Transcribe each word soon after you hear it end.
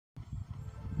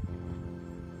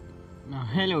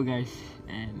Hello guys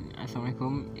and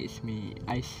Assalamualaikum, it's me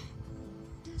Ais.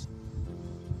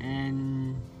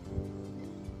 And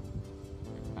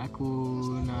aku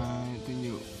nak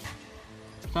tunjuk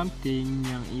something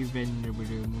yang event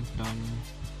daripada Moonton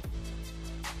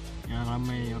yang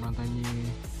ramai orang tanya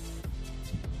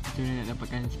macam mana nak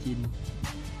dapatkan skin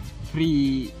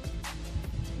free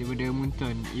daripada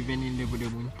Moonton. Event ni daripada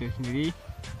Moonton sendiri,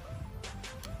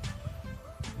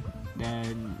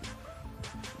 dan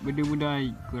mudah-mudah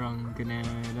korang kena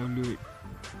download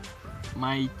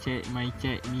MiChat,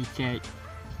 MiChat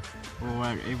or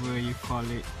whatever you call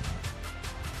it.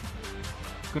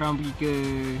 Korang pergi ke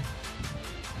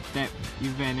tab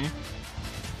event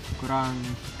korang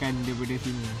tekan daripada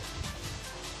sini.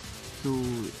 So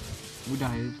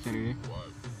mudah je cara dia.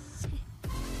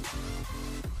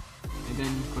 And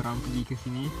then korang pergi ke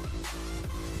sini,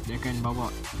 dia akan bawa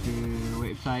ke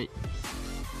website.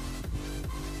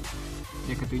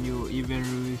 Dia akan tunjuk event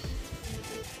rules,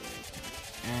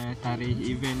 tarikh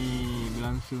event ni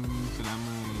berlangsung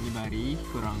selama 5 hari,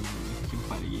 kurang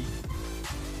sempat lagi.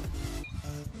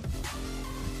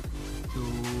 So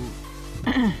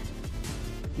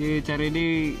dia cara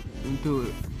dia untuk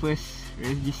first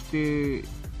register,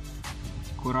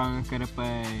 korang akan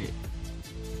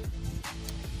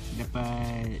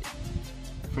dapat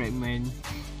fragment.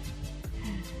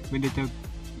 Benda tu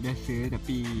biasa,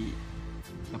 tapi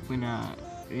siapa nak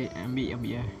ambil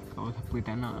lah. Kalau siapa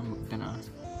tak nak.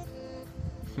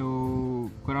 So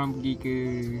korang pergi ke,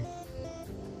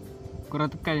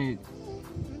 korang tekan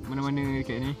mana-mana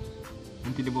dekat ni,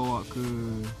 nanti dia bawa ke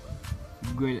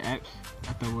Google Apps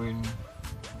ataupun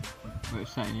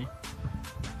website ni.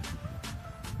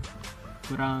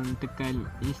 Korang tekan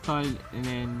install and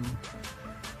then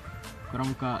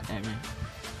korang buka app ni.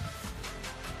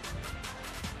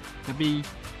 Tapi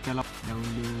kalau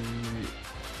download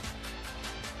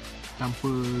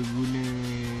tanpa guna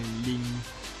link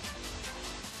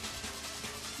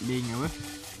apa,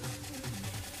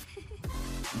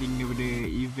 link daripada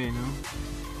event tu,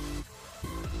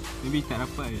 maybe tak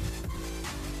dapat je.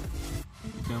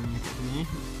 Macam dekat sini,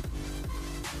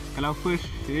 kalau first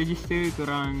register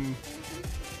korang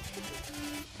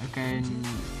akan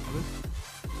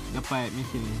dapat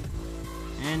mesin ni.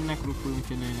 And aku lupa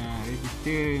macam mana nak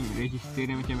register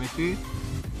dia macam biasa.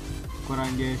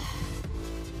 Korang just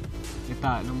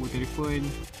letak nombor telefon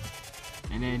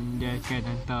and then dia akan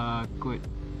hantar kod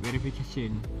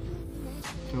verification.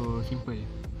 So simple.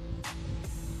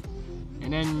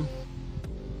 And then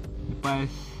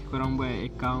lepas korang buat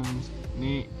account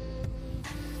ni,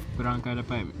 korang akan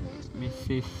dapat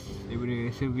message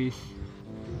daripada servis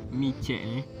MiChat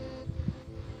ni.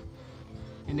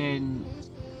 And then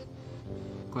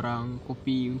korang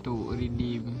copy untuk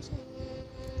redeem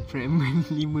fragment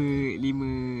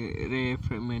 5 rare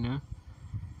fragment lah.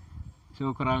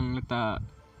 So korang letak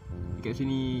dekat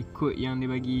sini kod yang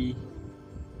dia bagi.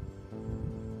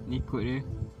 Ni kod dia,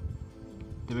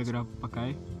 kita bagi korang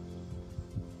pakai.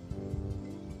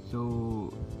 So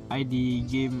ID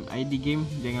game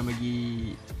jangan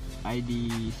bagi ID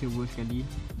server sekali,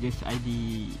 just ID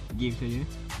game saja.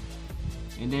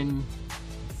 And then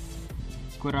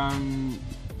korang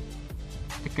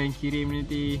tekan kirim,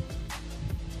 nanti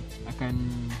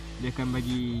dia akan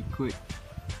bagi kod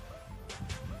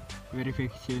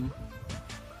verification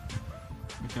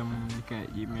macam dekat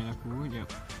email aku. Sekejap,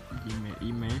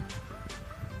 email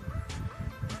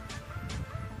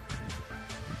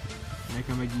dia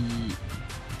akan bagi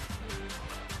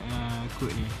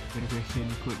kod ni, verification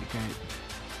kod dekat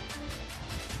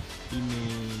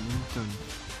email Moonton,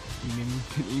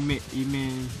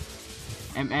 email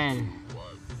ML.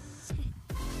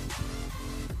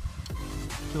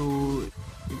 So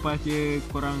lepas je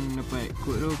korang dapat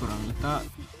kod tu, korang letak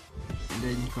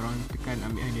dan korang tekan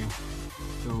ambil hadiah.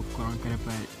 So korang akan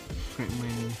dapat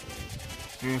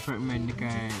rare fragment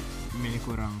dekat email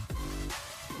korang.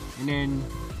 And then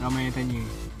ramai yang tanya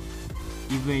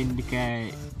event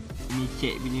dekat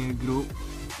MiChat punya group,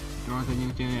 korang tanya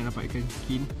macam mana nak dapatkan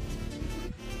skin.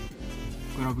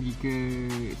 Korang pergi ke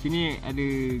sini, ada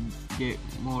get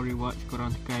more rewards.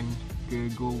 Korang tekan ke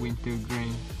go winter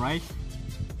grand prize,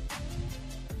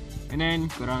 and then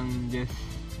korang just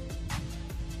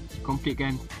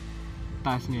completekan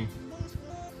task ni.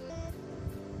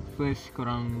 First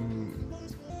korang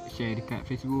share dekat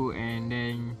Facebook, and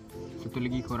then satu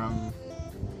lagi korang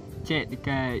chat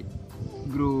dekat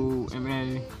group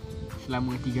ML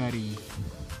selama 3 hari.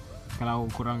 Kalau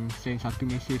korang send satu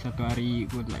mesej satu hari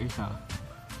pun tak kisah,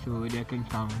 so dia akan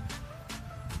count.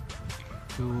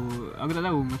 So aku tak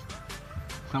tahu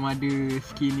sama ada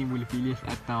skin ni boleh pilih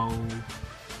atau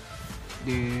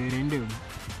dia random.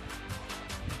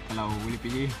 kalau boleh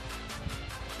pilih,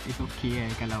 it's okay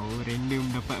kan. Kalau random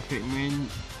dapat fragment,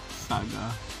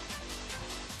 saga.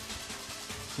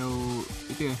 So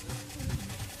itu lah,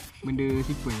 benda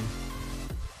simple.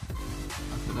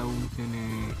 Aku tak tahu macam mana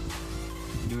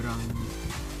diorang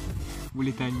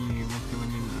boleh tanya macam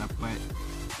mana nak dapat.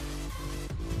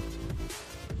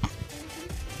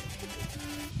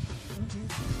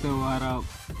 So harap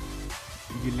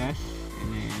jelas.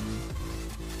 And then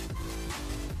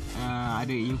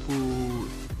ada info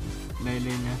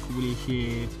lain-lain aku boleh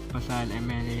share pasal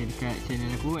ML dekat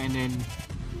channel aku. And then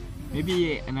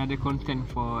maybe another content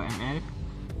for ML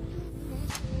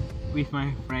with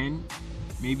my friend,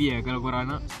 maybe kalau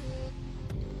korang nak.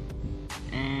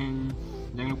 And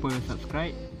jangan lupa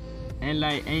subscribe and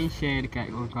like and share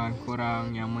dekat kawan-kawan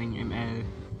korang yang main ML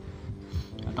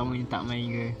atau yang tak main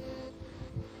ke.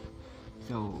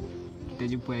 So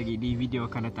kita jumpa lagi di video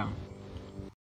akan datang.